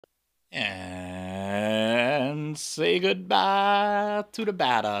And say goodbye to the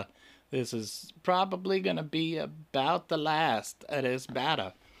batter. This is probably going to be about the last of this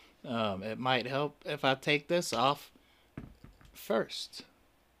batter. It might help if I take this off first.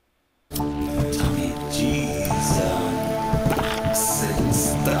 G's and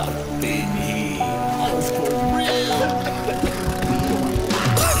stuff in here. Oh, for real?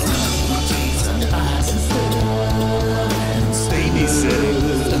 Babysitting.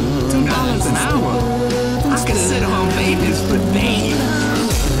 $2 an hour. I can sit home babies for days.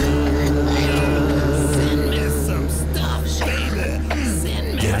 Send me some stuff, baby.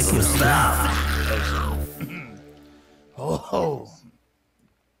 Send me some stuff. Oh.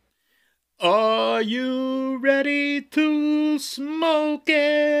 Are you ready to smoke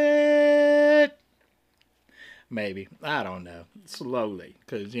it? Maybe. I don't know. Slowly.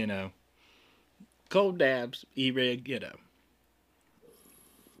 Because, cold dabs, e-rig,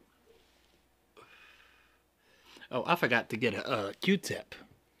 Oh, I forgot to get a Q-tip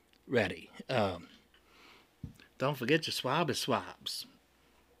ready. Don't forget your swabs.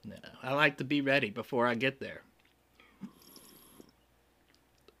 I like to be ready before I get there.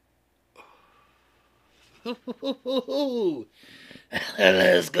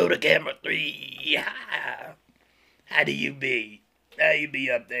 Let's go to camera 3. How do you be? How you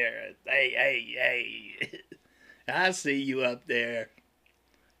be up there? Hey. I see you up there.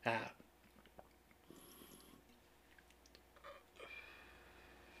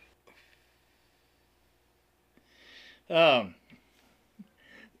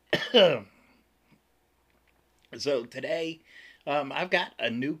 So today, I've got a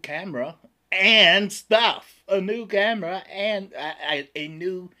new camera and stuff. A new camera and a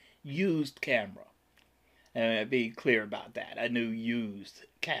new used camera. And be clear about that. A new used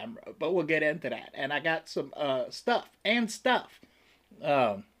camera. But we'll get into that. And I got some stuff and stuff.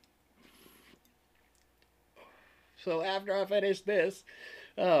 So after I finish this,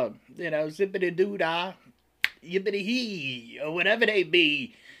 zippity doo dah, yippity hee, or whatever they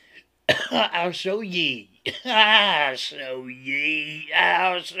be, I'll show ye. I'll show ye.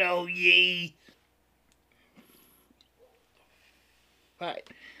 Right.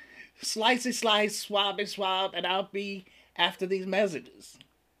 Slicey slice, swabby swab, and I'll be after these messages.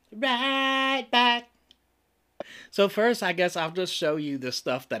 Right back. So first, I guess I'll just show you the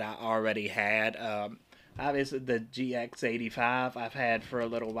stuff that I already had. Obviously, the GX85 I've had for a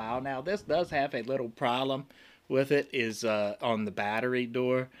little while now. This does have a little problem with it, is on the battery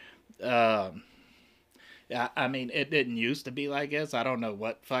door. I mean, it didn't used to be like this. I don't know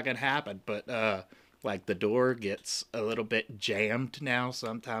what fucking happened, but like the door gets a little bit jammed now.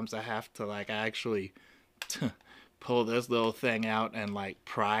 Sometimes I have to like actually pull this little thing out and like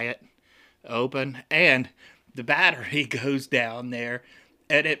pry it open, and the battery goes down there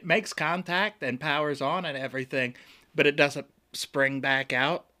and it makes contact and powers on and everything, but it doesn't spring back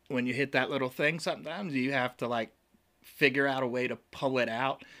out when you hit that little thing. Sometimes you have to like figure out a way to pull it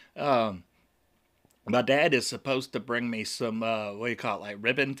out. My dad is supposed to bring me some what do you call it, like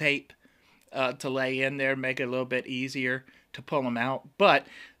ribbon tape to lay in there, make it a little bit easier to pull them out. But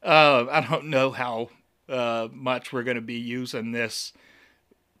I don't know how much we're going to be using this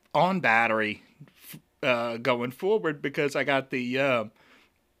on battery going forward, because I got the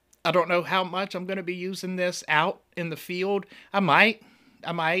I don't know how much I'm going to be using this out in the field. I might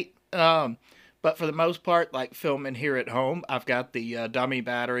but for the most part, like filming here at home, I've got the dummy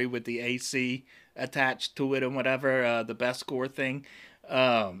battery with the AC attached to it and whatever, the best score thing.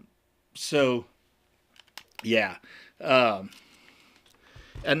 So yeah, and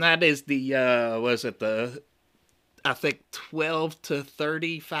that is the was it the, I think 12 to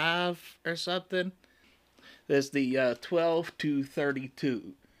 35 or something. There's the 12 to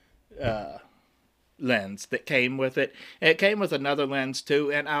 32 lens that came with it. It came with another lens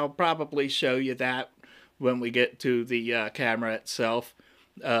too, and I'll probably show you that when we get to the camera itself,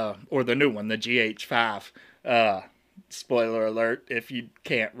 or the new one, the GH5. Spoiler alert if you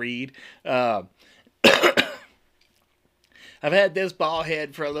can't read. I've had this ball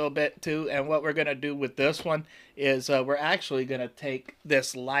head for a little bit too, and what we're going to do with this one is we're actually going to take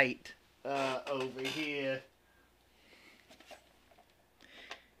this light over here,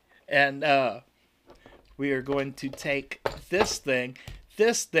 and we are going to take this thing.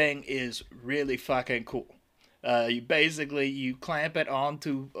 This thing is really fucking cool. You clamp it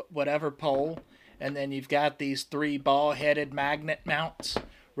onto whatever pole, and then you've got these 3 ball-headed magnet mounts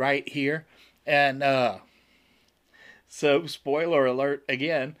right here. And so, spoiler alert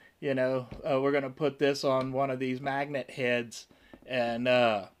again, we're going to put this on one of these magnet heads, and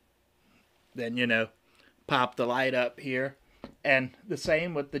then, pop the light up here. And the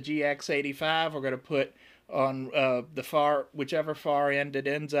same with the GX85. We're going to put on the whichever far end it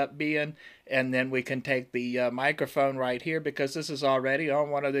ends up being, and then we can take the microphone right here, because this is already on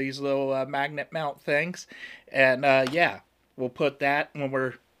one of these little magnet mount things. And yeah, we'll put that when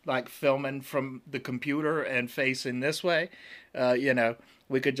we're like filming from the computer and facing this way.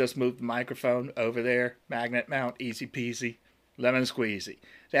 We could just move the microphone over there, magnet mount, easy peasy, lemon squeezy.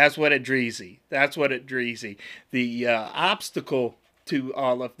 That's what it dreezy. That's what it dreezy. The obstacle to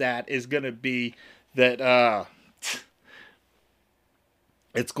all of that is going to be that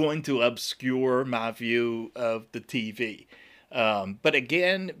it's going to obscure my view of the TV. But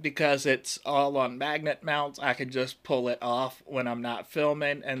again, because it's all on magnet mounts, I can just pull it off when I'm not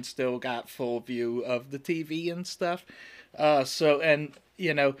filming and still got full view of the TV and stuff. I'll still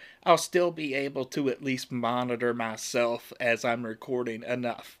be able to at least monitor myself as I'm recording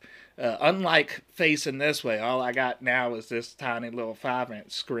enough. Unlike facing this way, all I got now is this tiny little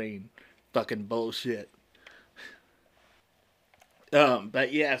 5-inch screen. Fucking bullshit.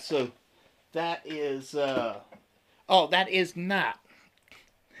 But yeah, so that is, that is not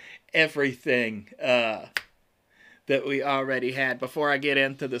everything, that we already had. Before I get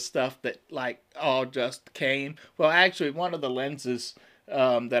into the stuff that like all just came, well, actually, one of the lenses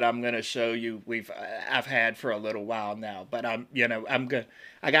that I'm gonna show you, I've had for a little while now, but I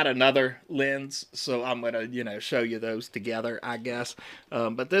got another lens, so I'm gonna show you those together, I guess.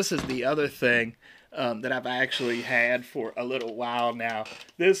 But this is the other thing that I've actually had for a little while now.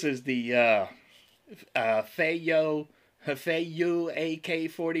 This is the Feiyu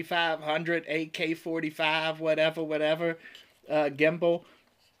AK4500, AK45, whatever, gimbal.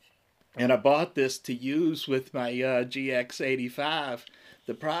 And I bought this to use with my GX85.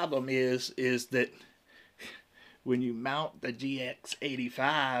 The problem is that when you mount the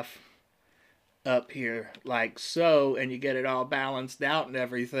GX85 up here like so, and you get it all balanced out and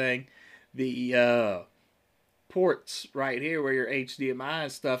everything, the ports right here where your HDMI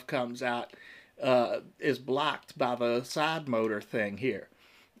and stuff comes out is blocked by the side motor thing here,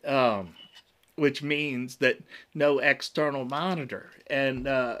 which means that no external monitor. And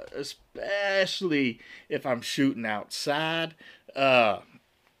especially if I'm shooting outside, there's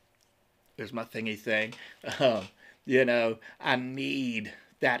my thingy thing, I need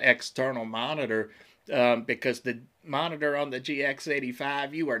that external monitor, because the monitor on the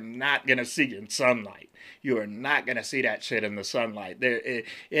GX85, you are not going to see in sunlight. You are not going to see that shit in the sunlight. It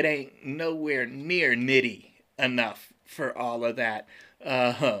ain't nowhere near nitty enough for all of that.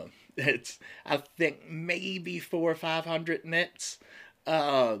 It's, I think, maybe 400 or 500 nits.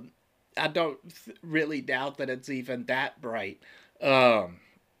 I don't really doubt that it's even that bright.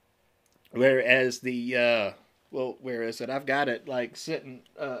 Whereas the, where is it? I've got it like sitting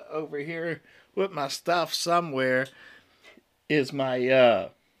over here with my stuff somewhere. Is my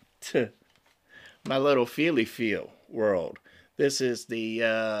my little feely feel world. This is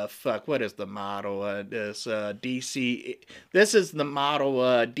the what is the model? This DC. This is the model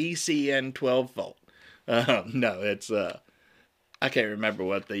DCN 12 volt. No, it's I can't remember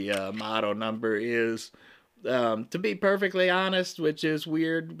what the model number is. To be perfectly honest, which is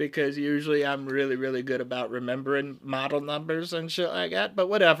weird because usually I'm really, really good about remembering model numbers and shit like that. But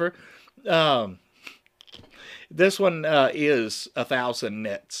whatever. This one is 1,000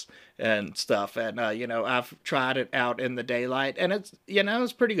 nits and stuff, and I've tried it out in the daylight, and it's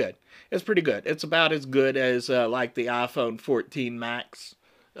pretty good. It's pretty good. It's about as good as like the iPhone 14 Max.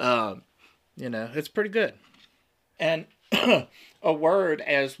 It's pretty good. And a word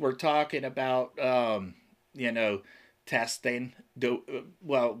as we're talking about testing.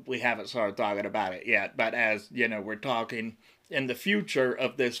 We haven't started talking about it yet, but as we're talking in the future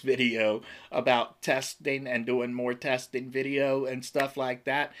of this video about testing and doing more testing video and stuff like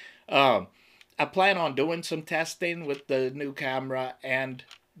that. I plan on doing some testing with the new camera and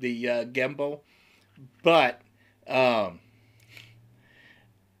the gimbal, but I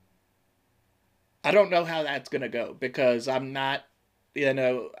don't know how that's gonna go because I'm not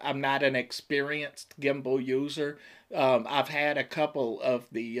an experienced gimbal user. I've had a couple of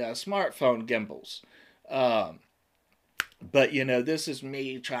the smartphone gimbals. But this is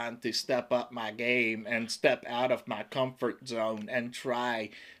me trying to step up my game and step out of my comfort zone and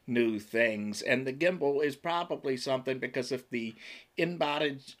try new things. And the gimbal is probably something, because if the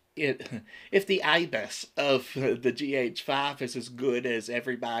if the IBIS of the GH5 is as good as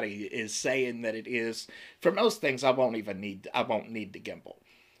everybody is saying that it is, for most things I won't need the gimbal.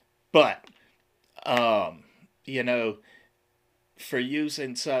 But for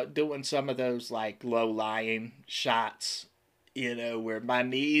doing some of those like low-lying shots, you know, where my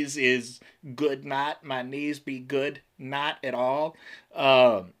knees is good not, my knees be good not at all.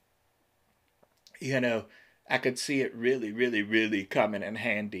 Um, you know, I could see it really, really, really coming in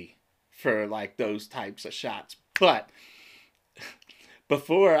handy for like those types of shots. But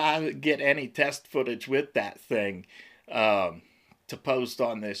before I get any test footage with that thing um, to post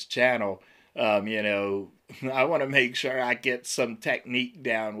on this channel, you know, I want to make sure I get some technique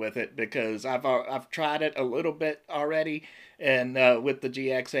down with it because I've tried it a little bit already, and with the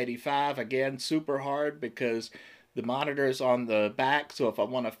GX85 again, super hard because the monitor's on the back. So if I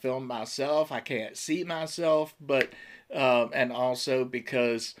want to film myself, I can't see myself, but and also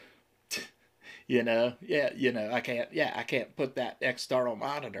because I can't put that external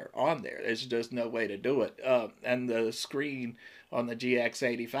monitor on there. There's just no way to do it. And the screen on the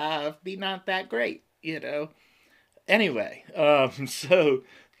GX85 be not that great, you know. Anyway, so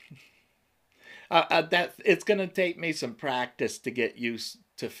that it's gonna take me some practice to get used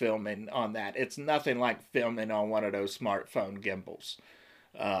to filming on that. It's nothing like filming on one of those smartphone gimbals.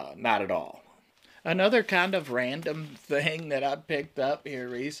 Not at all. Another kind of random thing that I picked up here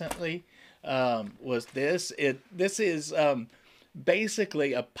recently was this. This is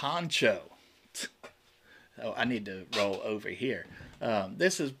basically a poncho. Oh, I need to roll over here.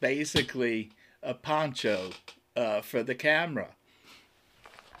 This is basically a poncho for the camera.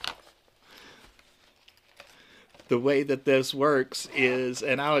 The way that this works is,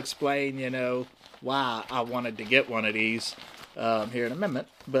 and I'll explain, you know, why I wanted to get one of these here in a minute.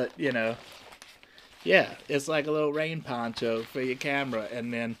 But, you know, yeah, it's like a little rain poncho for your camera.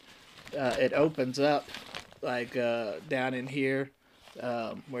 And then it opens up like down in here.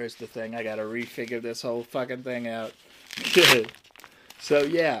 Where's the thing? I gotta refigure this whole fucking thing out. So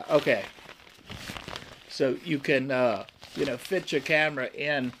yeah, okay. So you can you know, fit your camera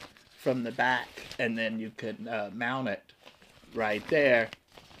in from the back, and then you can mount it right there,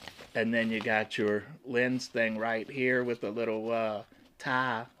 and then you got your lens thing right here with a little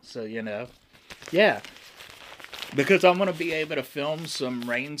tie. So you know, yeah. Because I'm gonna be able to film some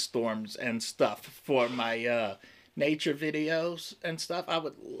rainstorms and stuff for my nature videos and stuff. I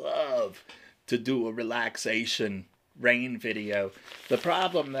would love to do a relaxation rain video. The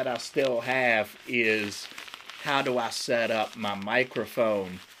problem that I still have is how do I set up my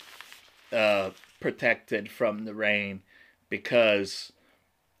microphone protected from the rain, because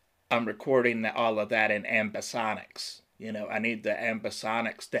I'm recording all of that in ambisonics. You know, I need the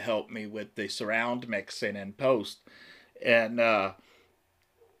ambisonics to help me with the surround mixing and post. And I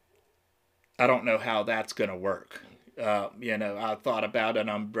don't know how that's going to work. You know, I thought about an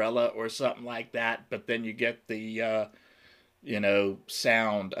umbrella or something like that, but then you get the, you know,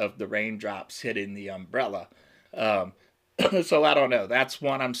 sound of the raindrops hitting the umbrella. So I don't know. That's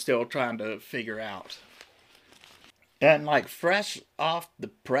one I'm still trying to figure out. And like fresh off the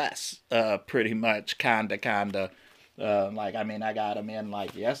press, pretty much, kinda. Like, I mean, I got them in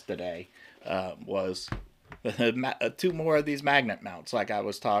like yesterday. Was two more of these magnet mounts, like I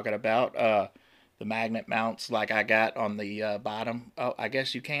was talking about. The magnet mounts, like I got on the bottom. Oh, I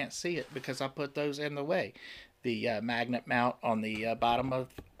guess you can't see it because I put those in the way. The magnet mount on the bottom of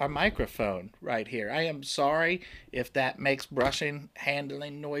our microphone right here. I am sorry if that makes brushing,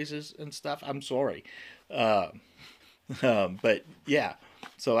 handling noises and stuff. I'm sorry. But yeah,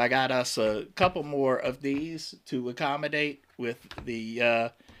 so I got us a couple more of these to accommodate with the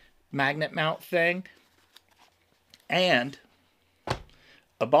magnet mount thing, and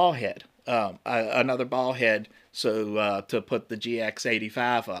a ball head, another ball head, so to put the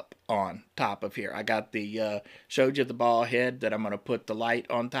GX85 up on top of here. I got the showed you the ball head that I'm going to put the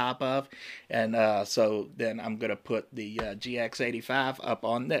light on top of, and so then I'm going to put the GX85 up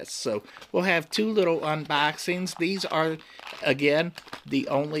on this. So we'll have two little unboxings. These are, again, the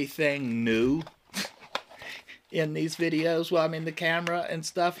only thing new in these videos. Well, I mean, the camera and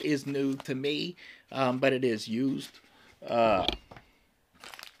stuff is new to me, but it is used.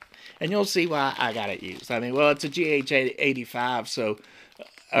 And you'll see why I got it used. I mean, well, it's a GH85, so,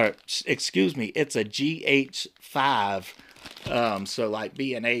 or excuse me, it's a GH5. So like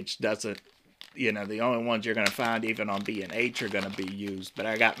B&H doesn't, you know, the only ones you're going to find even on B&H are going to be used. But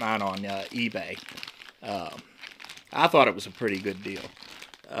I got mine on eBay. I thought it was a pretty good deal.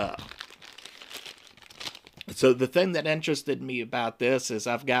 So the thing that interested me about this is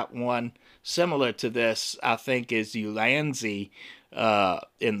I've got one similar to this, I think, is Ulanzi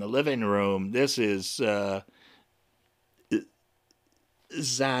in the living room. This is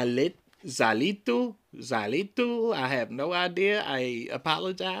Zalitu. I have no idea. I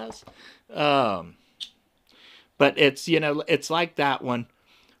apologize. But it's, you know, it's like that one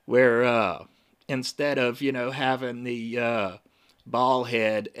where instead of, you know, having the ball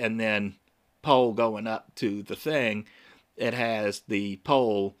head and then pole going up to the thing, it has the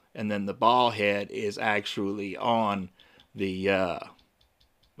pole and then the ball head is actually on the what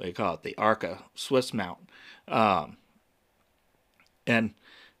do you call it, the Arca Swiss mount. And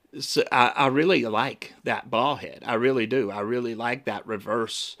so I really like that ball head. I really do. I really like that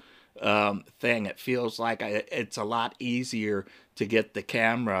reverse thing. It feels like it's a lot easier to get the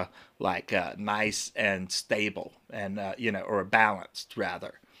camera like nice and stable and you know, or balanced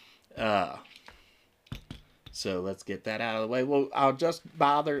rather. So let's get that out of the way. Well, I'll just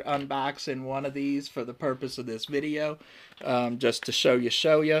bother unboxing one of these for the purpose of this video, just to show you,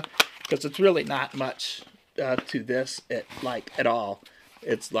 because it's really not much to this at all.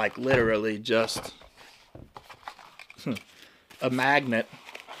 It's like literally just a magnet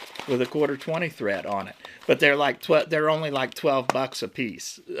with a 1/4 thread on it. But they're like they're only like $12 a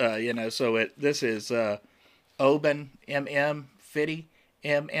piece, you know. So this is Oben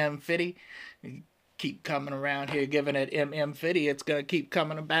MM50. Keep coming around here giving it MM50. It's gonna keep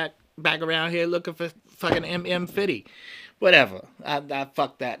coming back around here looking for fucking MM50. Whatever. I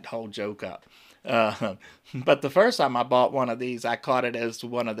fucked that whole joke up. But the first time I bought one of these, I caught it as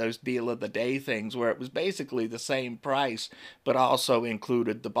one of those deal of the day things where it was basically the same price, but also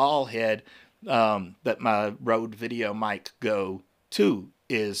included the ball head that my Rode Video Mic Go 2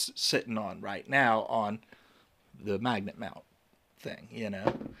 is sitting on right now on the magnet mount thing, you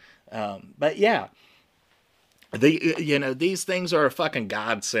know. But yeah, you know, these things are a fucking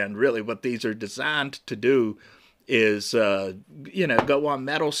godsend. Really, what these are designed to do is you know, go on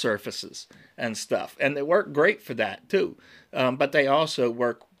metal surfaces and stuff, and they work great for that too. But they also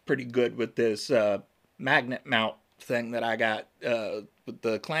work pretty good with this magnet mount thing that I got with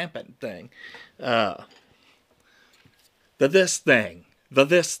the clamping thing. The this thing,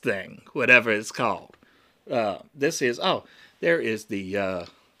 whatever it's called. This is, oh, there is the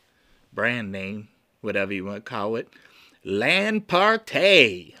brand name, whatever you want to call it. Land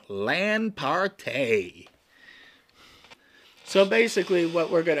Partey. So basically what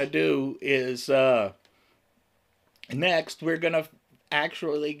we're going to do is next we're going to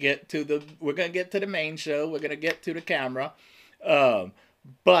actually get to the main show. We're going to get to the camera.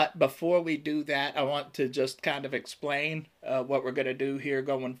 But before we do that, I want to just kind of explain what we're going to do here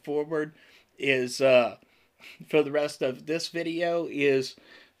going forward is for the rest of this video is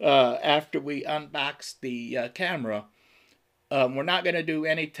after we unbox the camera, we're not going to do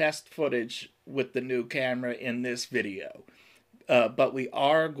any test footage with the new camera in this video. But we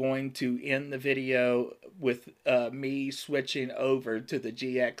are going to end the video with me switching over to the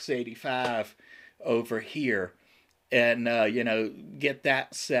GX85 over here and, you know, get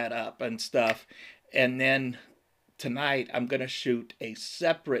that set up and stuff. And then tonight I'm going to shoot a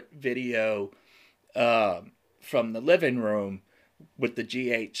separate video from the living room with the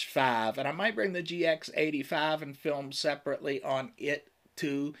GH5. And I might bring the GX85 and film separately on it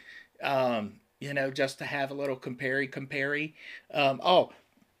too. You know, just to have a little compare. It's a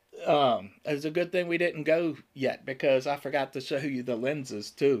good thing we didn't go yet because I forgot to show you the lenses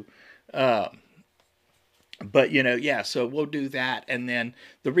too. But, you know, yeah, so we'll do that. And then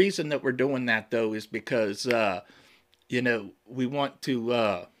the reason that we're doing that, though, is because, you know, we want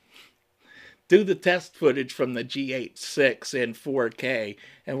to do the test footage from the GH6 in 4K.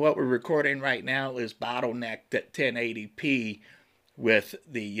 And what we're recording right now is bottlenecked at 1080p. With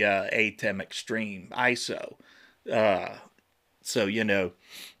the ATEM Extreme ISO. So, you know,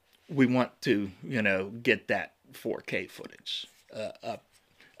 we want to, you know, get that 4K footage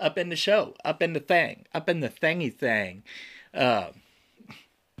up in the show, up in the thingy thing. But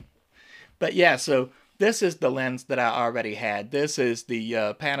yeah, so this is the lens that I already had. This is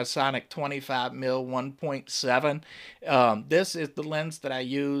the Panasonic 25mm 1.7. This is the lens that I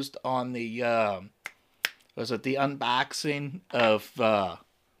used on the... was it the unboxing of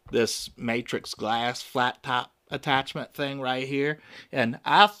this matrix glass flat top attachment thing right here? And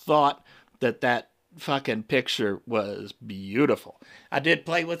I thought that fucking picture was beautiful. I did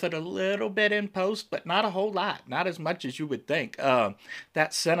play with it a little bit in post, but not a whole lot. Not as much as you would think. That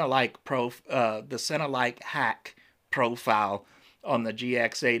Cinelike the Cinelike hack profile on the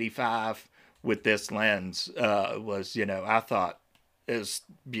GX85 with this lens was, you know, I thought is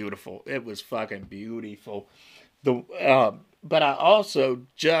beautiful. It was fucking beautiful. But I also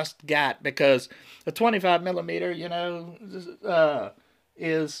just got, because the 25mm, you know,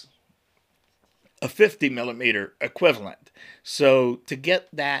 is a 50mm equivalent. So to get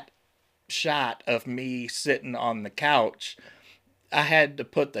that shot of me sitting on the couch, I had to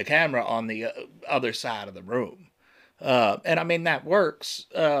put the camera on the other side of the room. And I mean, that works.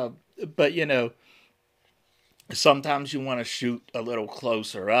 But, you know, Sometimes you want to shoot a little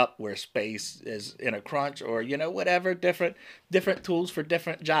closer up where space is in a crunch, or whatever, different tools for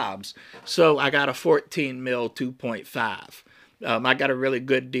different jobs. So I got a 14 mil 2.5. I got a really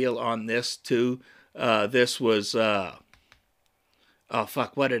good deal on this too. This was oh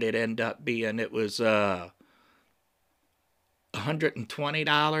fuck, what did it end up being? It was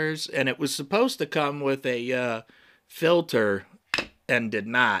 $120, and it was supposed to come with a filter and did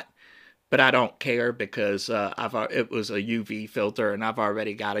not. But I don't care because it was a UV filter, and I've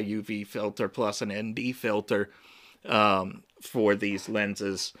already got a UV filter plus an ND filter for these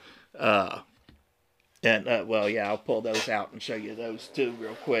lenses. Well, yeah, I'll pull those out and show you those too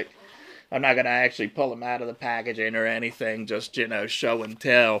real quick. I'm not going to actually pull them out of the packaging or anything, just, show and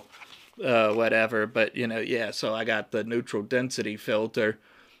tell, whatever. But, yeah, so I got the neutral density filter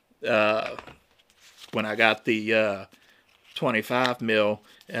when I got the 25 mil,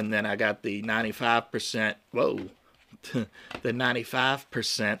 and then I got the 95%, the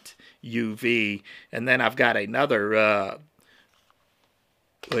 95% UV, and then I've got another,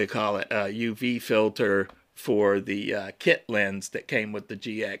 UV filter for the kit lens that came with the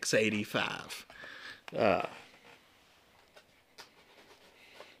GX85.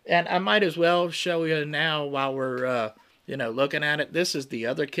 And I might as well show you now while we're, looking at it. This is the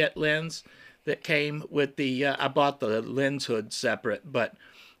other kit lens that came with the, I bought the lens hood separate, but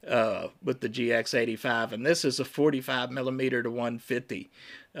with the GX85, and this is a 45 millimeter to 150.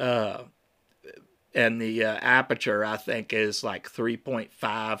 And the aperture, I think, is like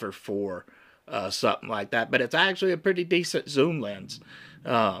 3.5 or 4, something like that. But it's actually a pretty decent zoom lens,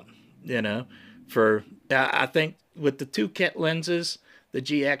 I think with the two kit lenses, the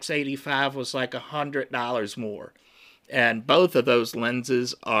GX85 was like $100 more. And both of those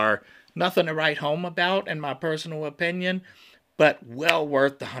lenses are nothing to write home about, in my personal opinion, but well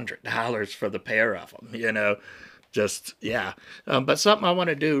worth the $100 for the pair of them, just, yeah. But something I want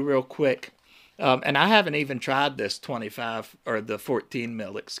to do real quick, and I haven't even tried this 25, or the 14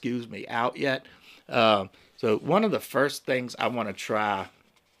 mil, out yet. So one of the first things I want to try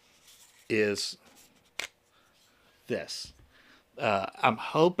is this. I'm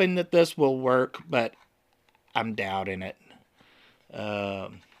hoping that this will work, but I'm doubting it.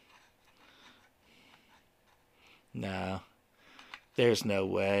 No, there's no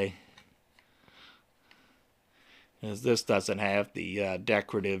way. Because this doesn't have the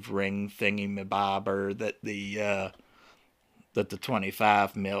decorative ring thingy-mabobber that the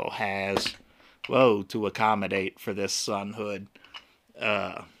 25 mil has. Whoa, to accommodate for this sun hood.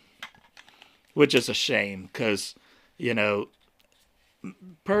 Which is a shame, because,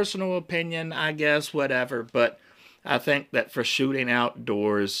 personal opinion, I guess, whatever, but I think that for shooting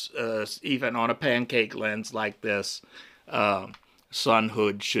outdoors, even on a pancake lens like this, sun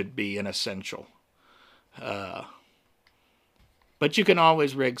hood should be an essential. But you can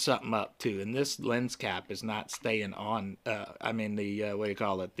always rig something up too, and this lens cap is not staying on.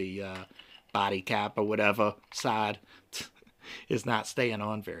 The body cap or whatever side is not staying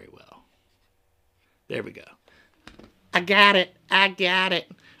on very well. There we go. I got it. All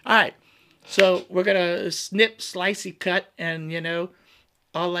right. So we're going to snip, slicey, cut, and,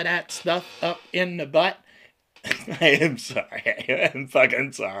 all of that stuff up in the butt. I am sorry. I am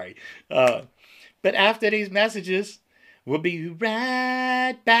fucking sorry. But after these messages, we'll be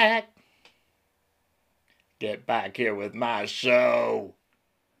right back. Get back here with my show.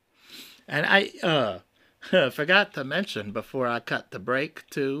 And I forgot to mention before I cut the break,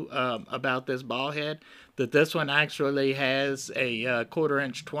 too, about this ball head, that this one actually has a 1/4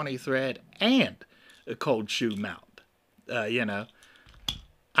 inch 20 thread and a cold shoe mount.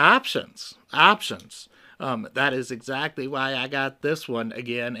 Options. That is exactly why I got this one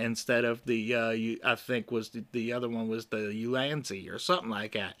again instead of the, I think was the other one was the Ulanzi or something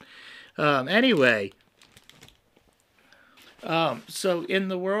like that. Anyway, so in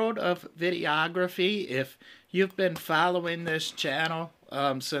the world of videography, if you've been following this channel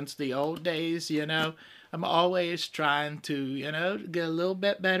since the old days, I'm always trying to, get a little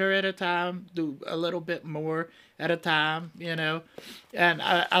bit better at a time, do a little bit more at a time, and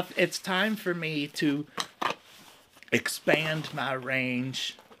it's time for me to expand my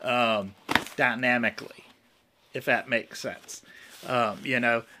range dynamically, if that makes sense.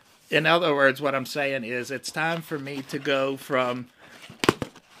 In other words, what I'm saying is it's time for me to go from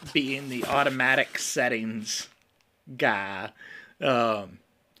being the automatic settings guy to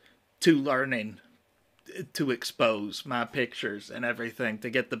learning to expose my pictures and everything to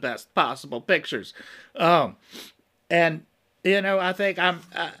get the best possible pictures. I think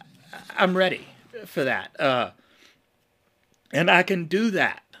I'm ready for that. And I can do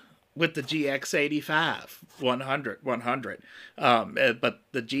that with the GX85 100. But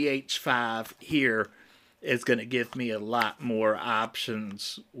the GH5 here is going to give me a lot more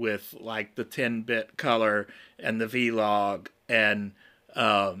options with like the 10-bit color and the Vlog, and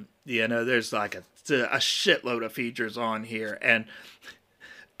you know, there's like a shitload of features on here, and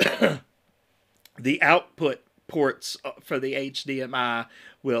the output ports for the HDMI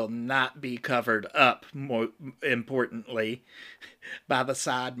will not be covered up, more importantly, by the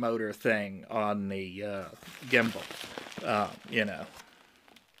side motor thing on the gimbal. You know.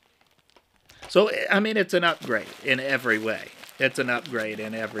 So, I mean, it's an upgrade in every way. It's an upgrade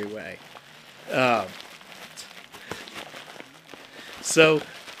in every way. So,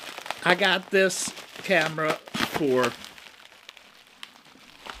 I got this camera for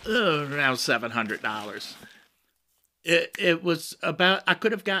around $700. It was about, I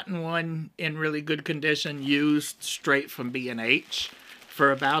could have gotten one in really good condition, used straight from B&H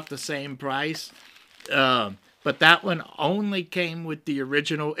for about the same price. But that one only came with the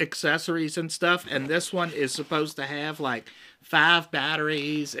original accessories and stuff, and this one is supposed to have like 5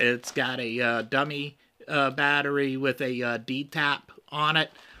 batteries. It's got a dummy battery with a D-tap on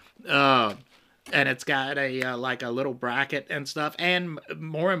it. And it's got a like a little bracket and stuff, and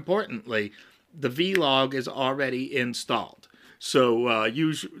more importantly, the Vlog is already installed. So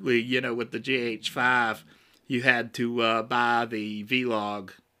usually, you know, with the GH5, you had to buy the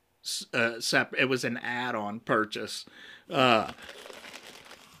Vlog separate. It was an add-on purchase.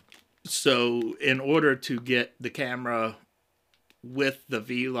 So in order to get the camera with the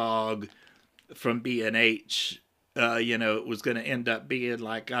Vlog from B&H, you know, it was going to end up being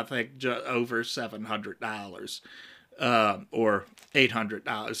like, I think, over $700 or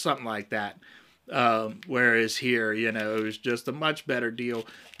 $800, something like that. Whereas here, you know, it was just a much better deal.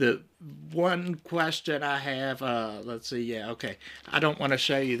 The one question I have, let's see, yeah, okay. I don't want to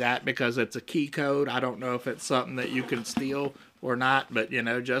show you that because it's a key code. I don't know if it's something that you can steal or not, but, you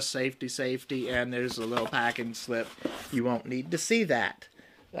know, just safety, and there's a little packing slip. You won't need to see that.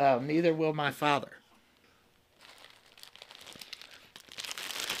 Neither will my father.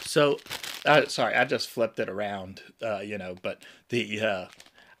 So, sorry, I just flipped it around, you know, but the,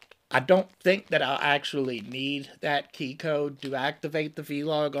 I don't think that I'll actually need that key code to activate the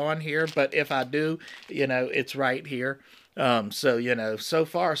Vlog on here, but if I do, you know, it's right here. So, you know, so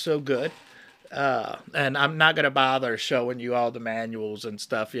far so good. And I'm not going to bother showing you all the manuals and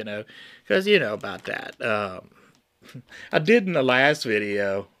stuff, you know, because you know about that. I did in the last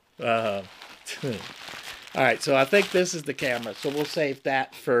video. All right, so I think this is the camera, so we'll save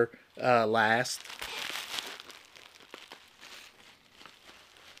that for last.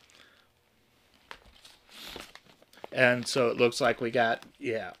 And so it looks like we got,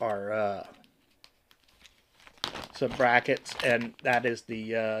 yeah, our some brackets, and that is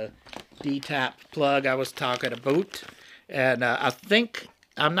the D-tap plug I was talking about. And I think,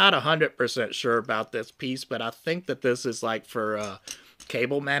 I'm not 100% sure about this piece, but I think that this is like for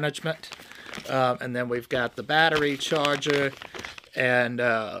cable management. And then we've got the battery charger and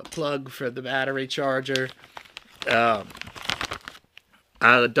plug for the battery charger.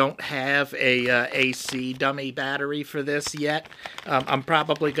 I don't have a AC dummy battery for this yet. I'm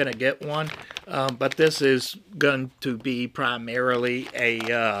probably going to get one, but this is going to be primarily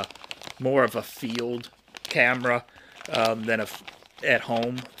a more of a field camera than a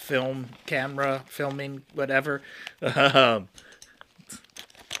at-home filming, whatever.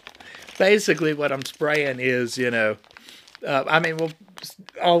 Basically, what I'm spraying is, you know, I mean,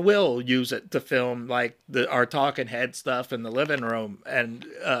 I will use it to film like our talking head stuff in the living room and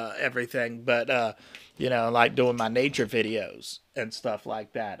everything, but you know, like doing my nature videos and stuff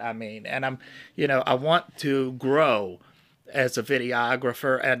like that. I mean, and I'm, you know, I want to grow as a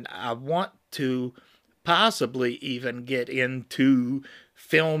videographer, and I want to possibly even get into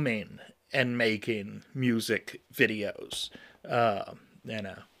filming and making music videos. You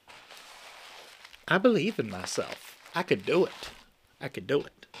know, I believe in myself. I could do it. I could do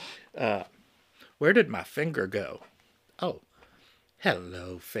it. Where did my finger go? Oh,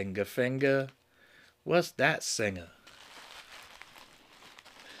 hello, finger. What's that singer?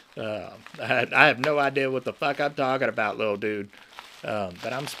 I have no idea what the fuck I'm talking about, little dude.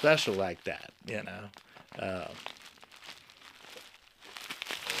 But I'm special like that, you know.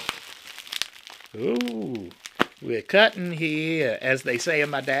 Ooh, we're cutting here, as they say in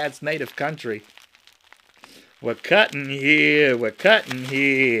my dad's native country. We're cutting here. We're cutting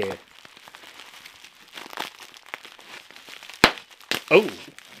here. Oh.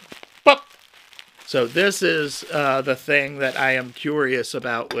 Pop. So this is the thing that I am curious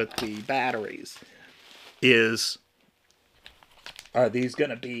about with the batteries. Is Are these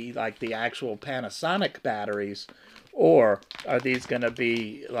going to be like the actual Panasonic batteries, or are these going to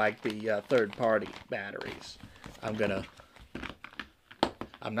be like the third-party batteries? I'm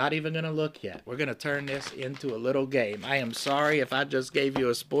not even going to look yet. We're going to turn this into a little game. I am sorry if I just gave you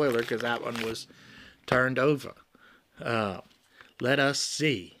a spoiler because that one was turned over. Let us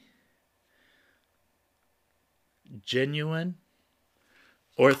see. Genuine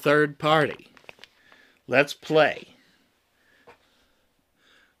or third party? Let's play.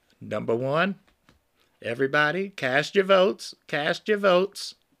 Number one, everybody, cast your votes. Cast your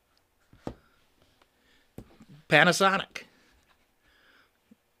votes. Panasonic.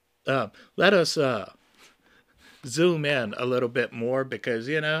 Let us zoom in a little bit more because,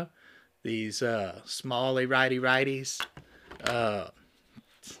 you know, these smally righties,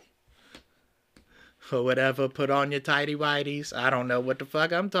 or whatever, put on your tighty whities. I don't know what the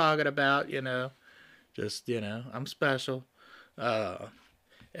fuck I'm talking about, you know. Just, you know, I'm special.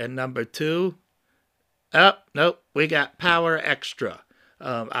 And number two, nope, we got Power Extra.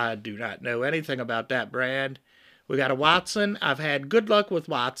 I do not know anything about that brand. We got a Watson. I've had good luck with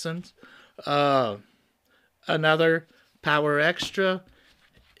Watsons. Another Power Extra.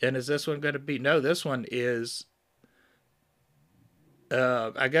 And is this one going to be? No, this one is,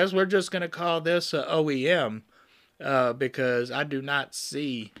 I guess we're just going to call this a OEM because I do not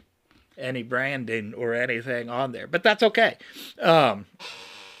see any branding or anything on there. But that's okay. A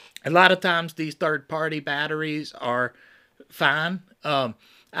lot of times these third-party batteries are fine. I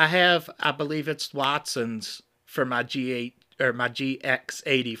believe it's Watson's for my G8 or my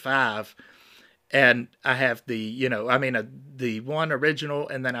GX85, and I have the, you know, I mean the one original,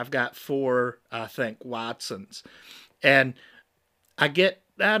 and then I've got 4, I think, Watsons, and I get,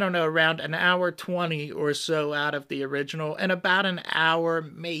 I don't know, around an hour 20 or so out of the original, and about an hour,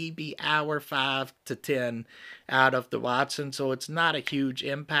 maybe hour 5 to 10 out of the Watson, so it's not a huge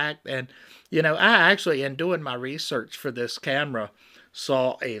impact. And, you know, I actually, in doing my research for this camera,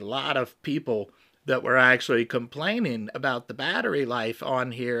 saw a lot of people that were actually complaining about the battery life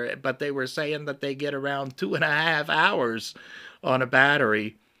on here, but they were saying that they get around 2.5 hours on a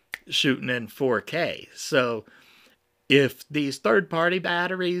battery shooting in 4K. So if these third-party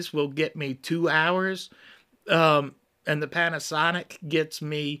batteries will get me 2 hours, and the Panasonic gets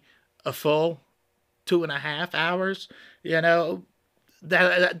me a full 2.5 hours, you know,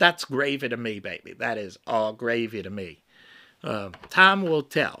 that's gravy to me, baby. That is all gravy to me. Time will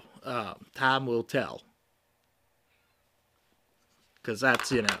tell. Time will tell. Because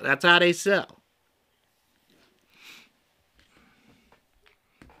that's, you know, that's how they sell.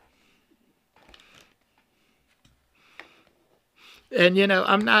 And, you know,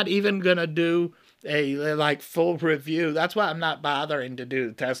 I'm not even going to do a, like, full review. That's why I'm not bothering to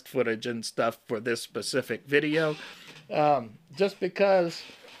do test footage and stuff for this specific video. Just because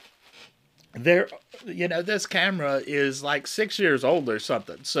there, you know, this camera is like 6 years old or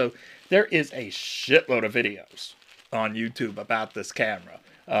something. So there is a shitload of videos on YouTube about this camera.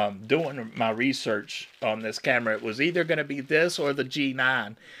 Doing my research on this camera, it was either going to be this or the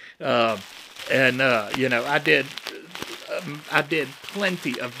G9. You know, I did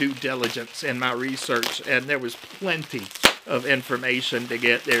plenty of due diligence in my research, and there was plenty of information to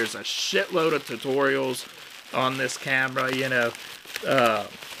get. There's a shitload of tutorials on this camera, you know,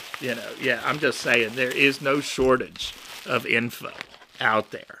 yeah, I'm just saying there is no shortage of info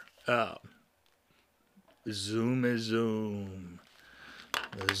out there. Zoom is zoom.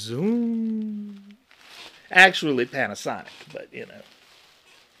 Zoom. Actually Panasonic, but, you know.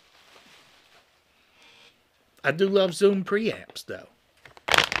 I do love Zoom preamps, though.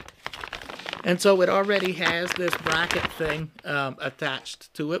 And so it already has this bracket thing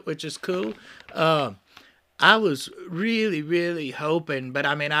attached to it, which is cool. I was really, really hoping, but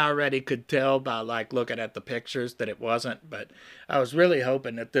I mean, I already could tell by like looking at the pictures that it wasn't, but I was really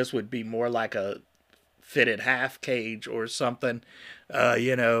hoping that this would be more like a fitted half cage or something,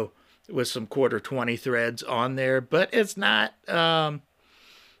 you know, with some 1/4-20 threads on there, but it's not. And,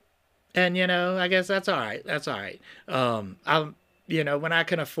 you know, I guess that's all right. That's all right. I'll, you know, when I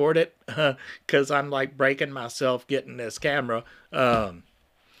can afford it, because I'm like breaking myself getting this camera,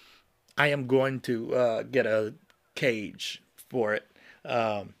 I am going to get a cage for it.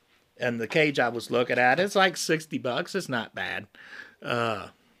 And the cage I was looking at, it's like $60. It's not bad.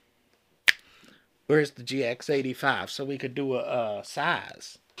 Where's the GX85? So we could do a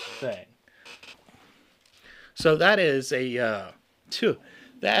size thing. So that is a,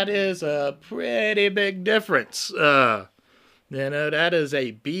 that is a pretty big difference. You know, that is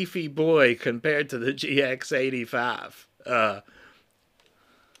a beefy boy compared to the GX85.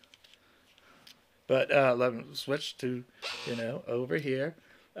 But let me switch to you know, over here.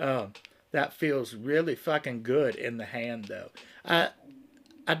 That feels really fucking good in the hand, though. I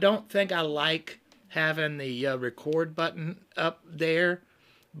don't think I like having the record button up there,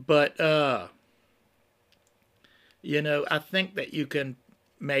 but you know, I think that you can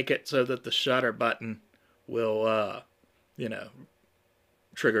make it so that the shutter button will, you know,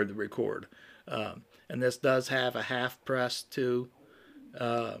 trigger the record. And this does have a half press too.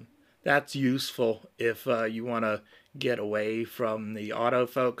 That's useful if you want to get away from the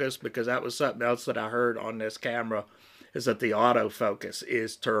autofocus, because that was something else that I heard on this camera, is that the autofocus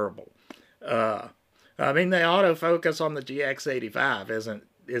is terrible. I mean, the autofocus on the GX85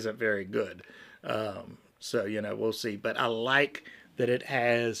 isn't very good. So, you know, we'll see. But I like that it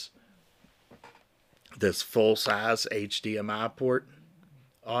has this full-size HDMI port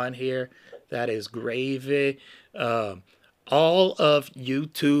on here. That is gravy. All of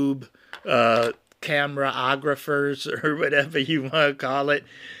YouTube cameraographers, or whatever you want to call it,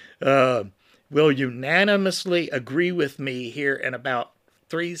 will unanimously agree with me here in about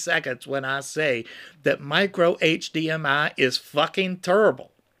 3 seconds when I say that micro HDMI is fucking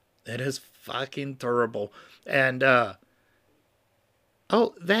terrible. It is fucking terrible. And, oh,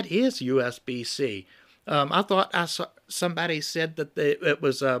 that is USB-C. I thought I saw somebody said that it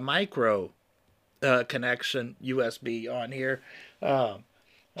was a micro connection USB on here.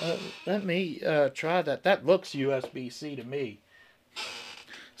 Let me try that. That looks USB-C to me.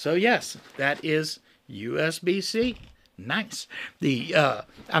 So yes, that is USB-C. Nice.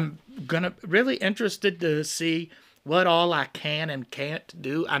 I'm really interested to see what all I can and can't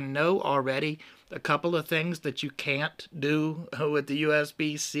do. I know already a couple of things that you can't do with the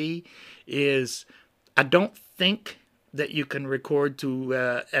USB-C is, I don't think that you can record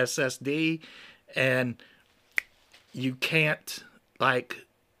to SSD, and you can't like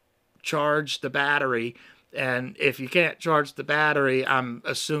charge the battery. And if you can't charge the battery, I'm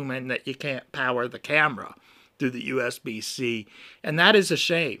assuming that you can't power the camera through the USB-C. And that is a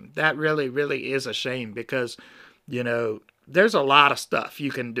shame. That really, really is a shame, because, you know, there's a lot of stuff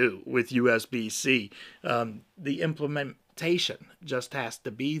you can do with USB-C. The implementation just has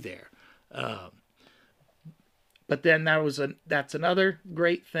to be there. But then that's another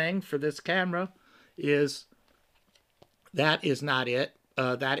great thing for this camera, is that is not it.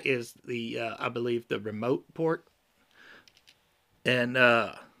 That is I believe the remote port. And,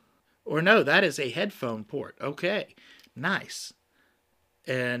 or no, that is a headphone port. Okay, nice.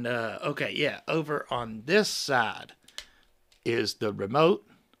 And, okay, yeah, over on this side is the remote.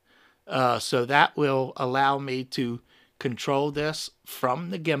 So that will allow me to control this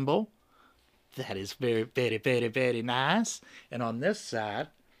from the gimbal. That is very, very, very, very nice. And on this side,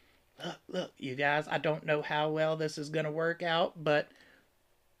 look, you guys, I don't know how well this is going to work out, but,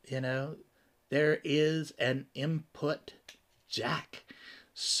 you know, there is an input jack.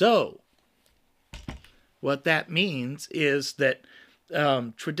 So, what that means is that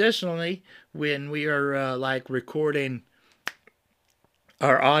traditionally, when we are like recording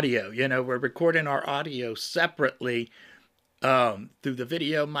our audio, you know, we're recording our audio separately through the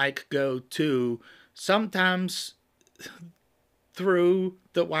video mic go to, sometimes through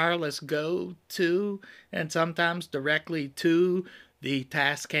the wireless go to, and sometimes directly to the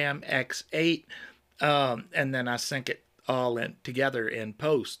Tascam X8, and then I sync it all in together in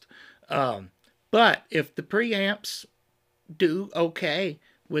post. But if the preamps do okay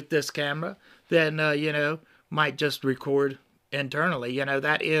with this camera, then you know, might just record internally. You know,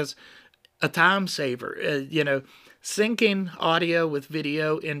 that is a time saver. You know, syncing audio with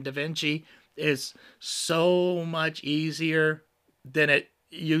video in DaVinci is so much easier than it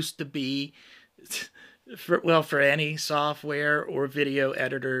used to be for any software or video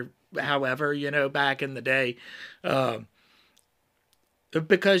editor, however, you know, back in the day.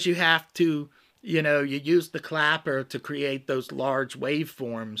 Because you have to, you know, you use the clapper to create those large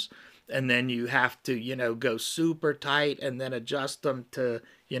waveforms, and then you have to, you know, go super tight and then adjust them to,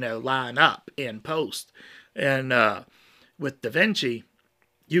 you know, line up in post. And with DaVinci,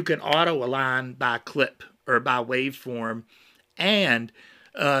 you can auto align by clip or by waveform, and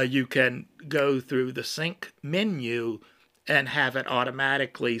you can go through the sync menu and have it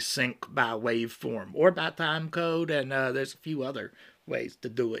automatically sync by waveform or by time code, and there's a few other ways to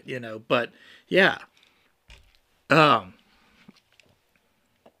do it, you know. But yeah, so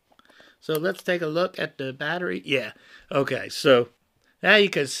let's take a look at the battery. Yeah, okay, so now you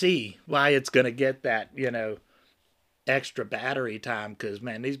can see why it's gonna get that, you know, extra battery time, because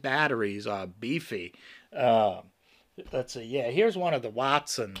man, these batteries are beefy. Let's see, yeah, here's one of the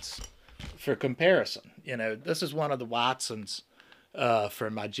Watsons for comparison. You know, this is one of the Watsons for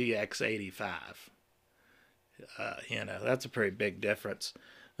my GX85. You know, that's a pretty big difference.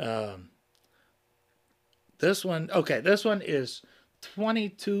 This one, okay, this one is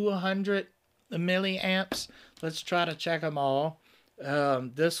 2200 milliamps. Let's try to check them all.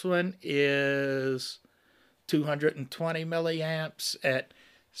 This one is 220 milliamps at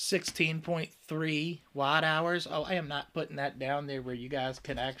 16.3 watt hours. Oh, I am not putting that down there where you guys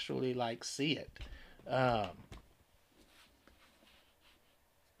can actually like see it.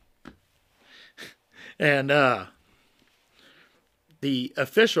 And the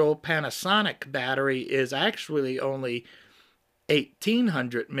official Panasonic battery is actually only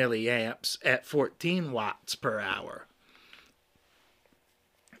 1800 milliamps at 14 watts per hour.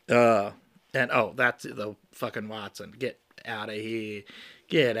 And oh, that's the fucking Watson. Get out of here.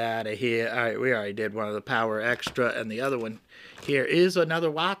 Get out of here. All right, we already did one of the Power Extra, and the other one here is another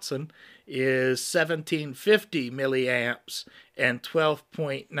Watson, is 1750 milliamps and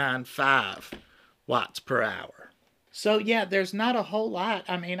 12.95 watts per hour. So yeah, there's not a whole lot,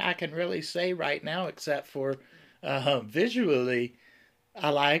 I mean, I can really say right now, except for visually, I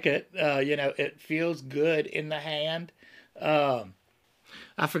like it. You know, it feels good in the hand. I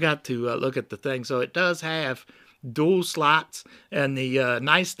forgot to look at the thing. So it does have dual slots, and the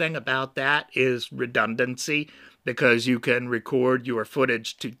nice thing about that is redundancy, because you can record your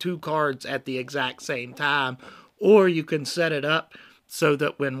footage to 2 cards at the exact same time, or you can set it up so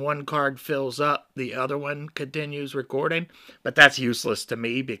that when one card fills up, the other one continues recording. But that's useless to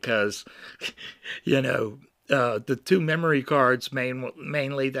me because, you know, the 2 memory cards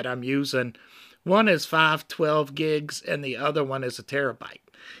mainly that I'm using, one is 512 gigs and the other one is a terabyte.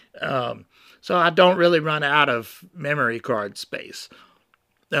 So I don't really run out of memory card space.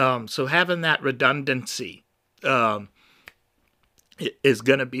 So having that redundancy is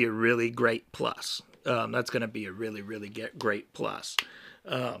going to be a really great plus. That's going to be a really, really great plus.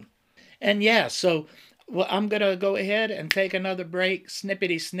 And yeah, so well, I'm going to go ahead and take another break,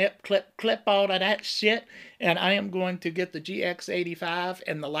 snippety snip, clip all of that shit, and I am going to get the GX85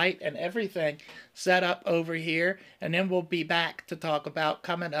 and the light and everything set up over here, and then we'll be back to talk about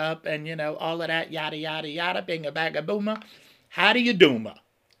coming up and, you know, all of that yada, yada, yada, being a bag of boomer. How do you do-ma?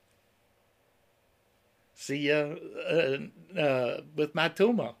 See ya with my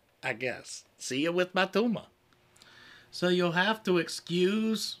tumor, I guess. See ya with my tumor. So you'll have to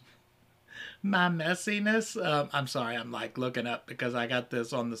excuse my messiness. I'm sorry, I'm like looking up because I got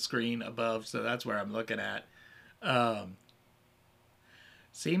this on the screen above, so that's where I'm looking at.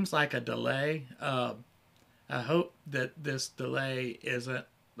 Seems like a delay. I hope that this delay isn't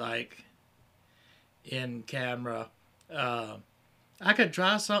like in camera. I could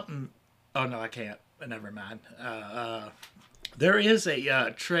try something. Oh no, I can't. Never mind. There is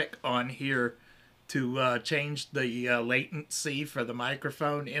a trick on here to change the latency for the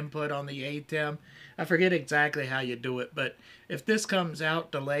microphone input on the ATEM. I forget exactly how you do it, but if this comes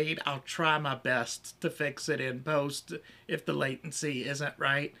out delayed, I'll try my best to fix it in post if the latency isn't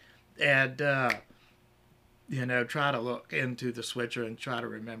right. And, you know, try to look into the switcher and try to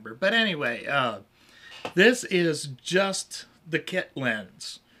remember. But anyway, this is just the kit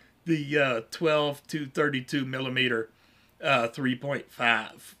lens. The 12 to 32 millimeter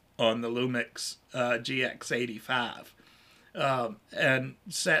 3.5 on the Lumix GX85, and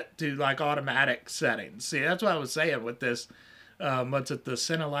set to like automatic settings. See, that's what I was saying with this. What's it? The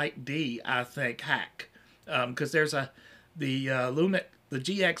Cinelite D, I think, hack, because there's the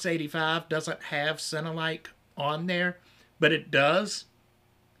GX85 doesn't have Cinelite on there, but it does.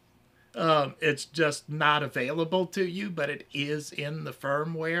 It's just not available to you, but it is in the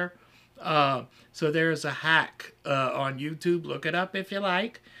firmware. So there's a hack on YouTube. Look it up if you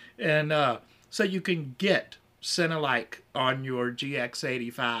like. And so you can get Cinelite on your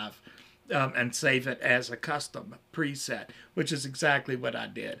GX85 and save it as a custom preset, which is exactly what I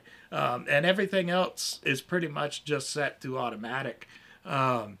did. And everything else is pretty much just set to automatic.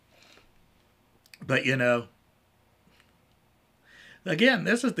 But, you know, again,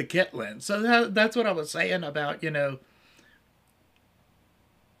 this is the kit lens. So that's what I was saying about, you know,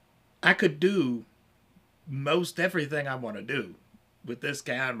 I could do most everything I want to do with this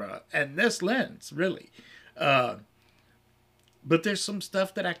camera and this lens, really. But there's some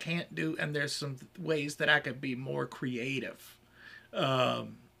stuff that I can't do, and there's some ways that I could be more creative.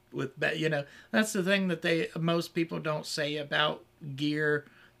 With that, you know, that's the thing that most people don't say about gear.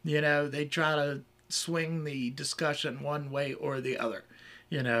 You know, they try to swing the discussion one way or the other.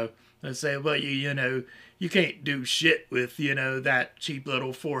 You know, they say, well, you know, you can't do shit with, you know, that cheap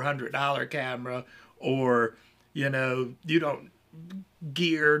little $400 camera, or, you know,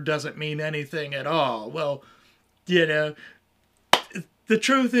 gear doesn't mean anything at all. Well, you know, the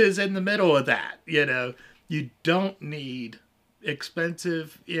truth is in the middle of that. You know, You don't need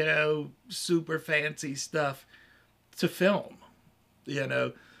expensive, super fancy stuff to film. You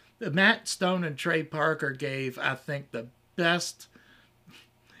know, Matt Stone and Trey Parker gave, I think, the best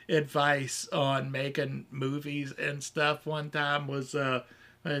advice on making movies and stuff one time was I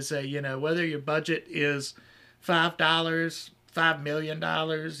say, whether your budget is $5, $5 million,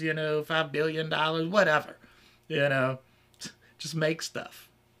 $5 billion, whatever, you know, just make stuff.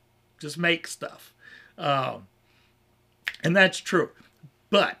 Just make stuff. And that's true.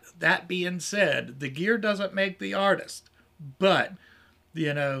 But that being said, the gear doesn't make the artist. But,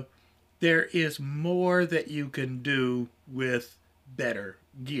 there is more that you can do with better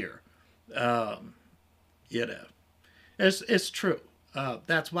gear. You know, it's true.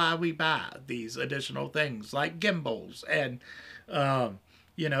 That's why we buy these additional things like gimbals and,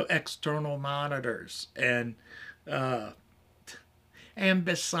 external monitors and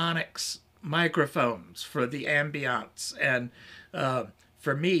ambisonics microphones for the ambience. And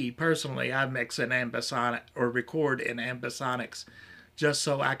for me personally, I mix in ambisonic or record in ambisonics just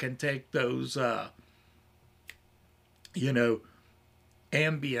so I can take those,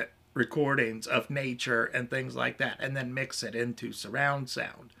 ambient recordings of nature and things like that and then mix it into surround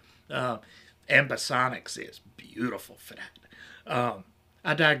sound. Ambisonics is beautiful for that.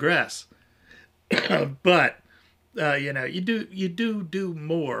 I digress. But you do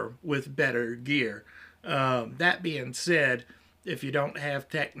more with better gear. That being said, if you don't have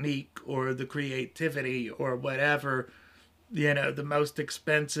technique or the creativity or whatever, the most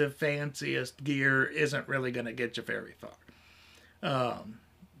expensive, fanciest gear isn't really going to get you very far.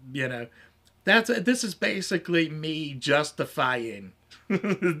 This is basically me justifying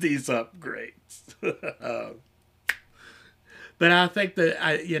these upgrades. But I think that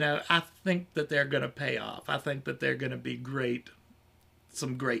I think that they're going to pay off. I think that they're going to be great,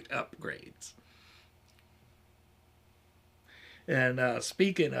 some great upgrades. And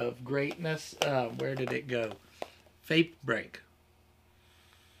speaking of greatness, where did it go? Vape break.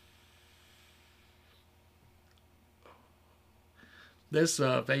 This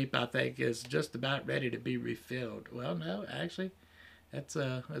vape, I think, is just about ready to be refilled. Well, no, actually, it's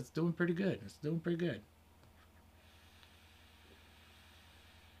doing pretty good. It's doing pretty good.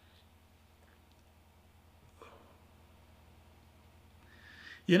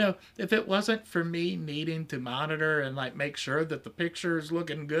 If it wasn't for me needing to monitor and make sure that the picture is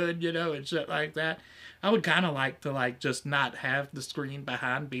looking good, and shit like that, I would kind of like to just not have the screen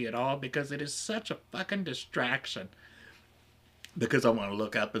behind me at all because it is such a fucking distraction. Because I want to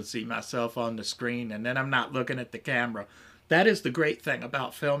look up and see myself on the screen and then I'm not looking at the camera. That is the great thing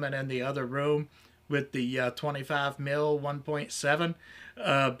about filming in the other room with the 25mm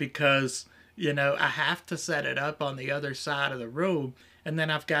 1.7 because, I have to set it up on the other side of the room and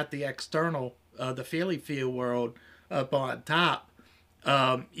then I've got the external, the Feely Feel World up on top,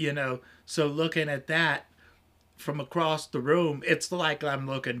 so looking at that from across the room, it's like I'm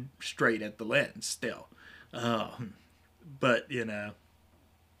looking straight at the lens still. But,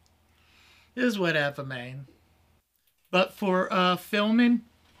 is whatever, man. But for filming,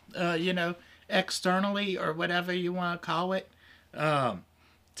 externally or whatever you want to call it, let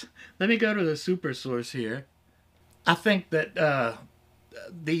me go to the super source here. I think that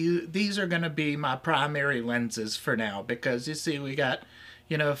these are going to be my primary lenses for now because you see we got,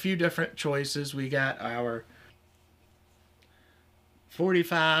 a few different choices. We got our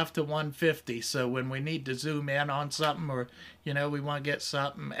 45 to 150. So when we need to zoom in on something or, we want to get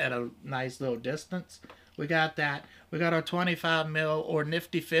something at a nice little distance, we got that. We got our 25mm or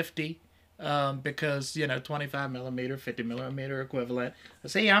nifty 50 because, 25 millimeter, 50 millimeter equivalent.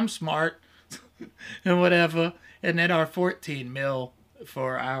 See, I'm smart and whatever. And then our 14mm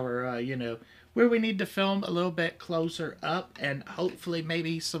for our, where we need to film a little bit closer up and hopefully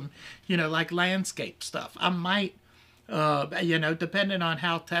maybe some, landscape stuff. I might, depending on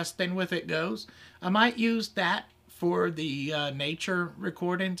how testing with it goes, I might use that for the nature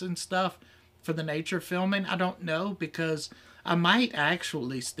recordings and stuff, for the nature filming. I don't know because I might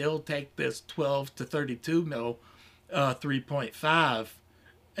actually still take this 12 to 32mm 3.5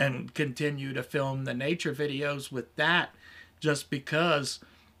 and continue to film the nature videos with that just because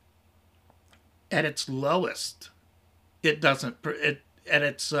at its lowest, it doesn't, at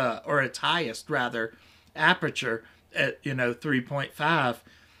its, or its highest rather, aperture at, 3.5,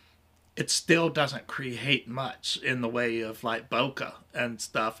 it still doesn't create much in the way of bokeh and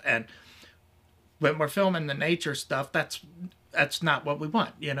stuff. And when we're filming the nature stuff, that's not what we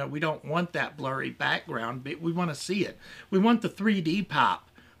want. We don't want that blurry background, but we want to see it. We want the 3D pop,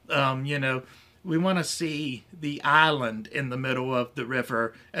 we want to see the island in the middle of the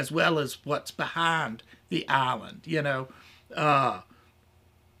river as well as what's behind the island.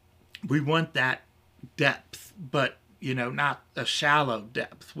 We want that depth, but not a shallow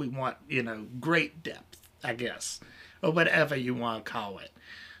depth. We want great depth, I guess, or whatever you want to call it.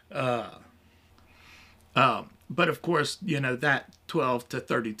 But of course, that 12 to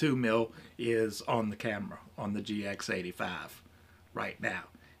 32 mil is on the camera on the GX85 right now.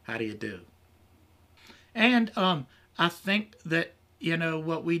 How do you do? And I think that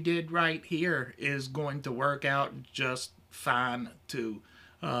what we did right here is going to work out just fine too.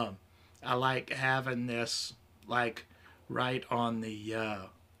 I like having this like right on the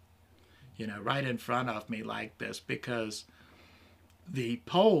right in front of me like this, because the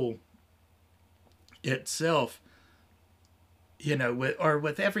pole itself,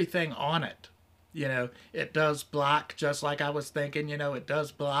 with everything on it, it does block, just like I was thinking. It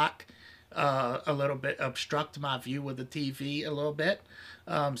does block a little bit, obstruct my view with the TV a little bit.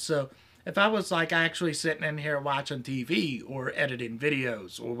 So if I was like actually sitting in here watching TV or editing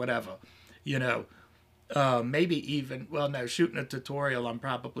videos or whatever, maybe even, well, no, shooting a tutorial, I'm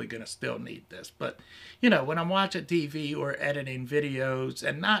probably going to still need this. But, when I'm watching TV or editing videos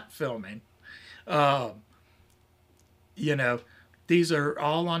and not filming, these are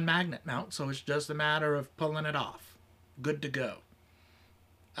all on magnet mount, so it's just a matter of pulling it off. Good to go.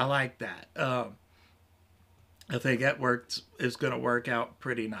 I like that. I think that is going to work out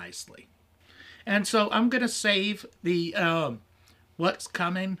pretty nicely. And so I'm going to save the what's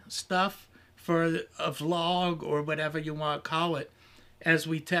coming stuff for a vlog or whatever you want to call it as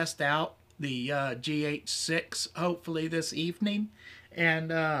we test out the GH6 hopefully this evening.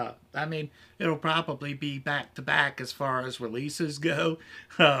 And I mean, it'll probably be back to back as far as releases go.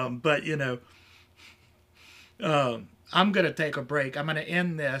 But I'm going to take a break. I'm going to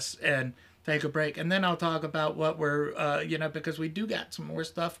end this and take a break. And then I'll talk about what we're, because we do got some more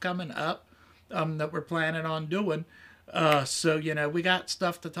stuff coming up that we're planning on doing. So, we got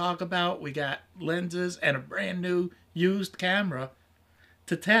stuff to talk about. We got lenses and a brand new used camera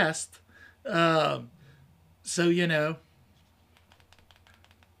to test. So,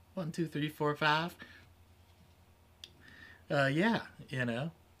 1, 2, 3, 4, 5. Yeah,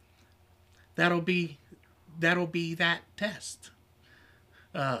 that'll be that test.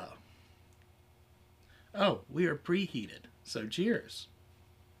 Oh, we are preheated. So cheers.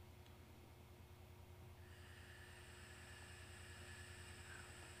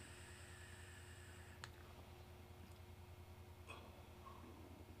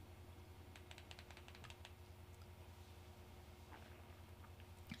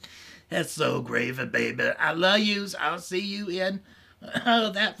 That's so gravy, baby. I love yous. I'll see you in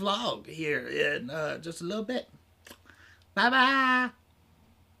that vlog here in just a little bit. Bye-bye.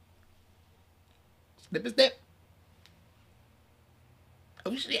 Snip and snip.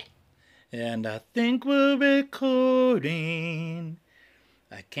 Oh, shit. And I think we're recording.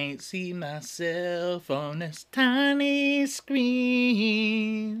 I can't see myself on this tiny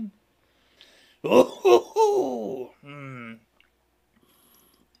screen. Oh, ho, ho.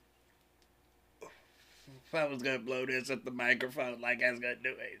 If I was going to blow this at the microphone like I was going to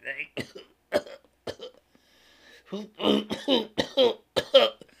do anything.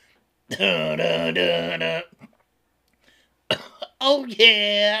 Oh,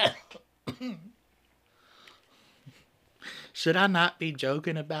 yeah. Should I not be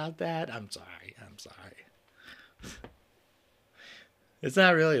joking about that? I'm sorry. It's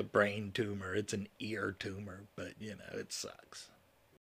not really a brain tumor. It's an ear tumor, but, it sucks.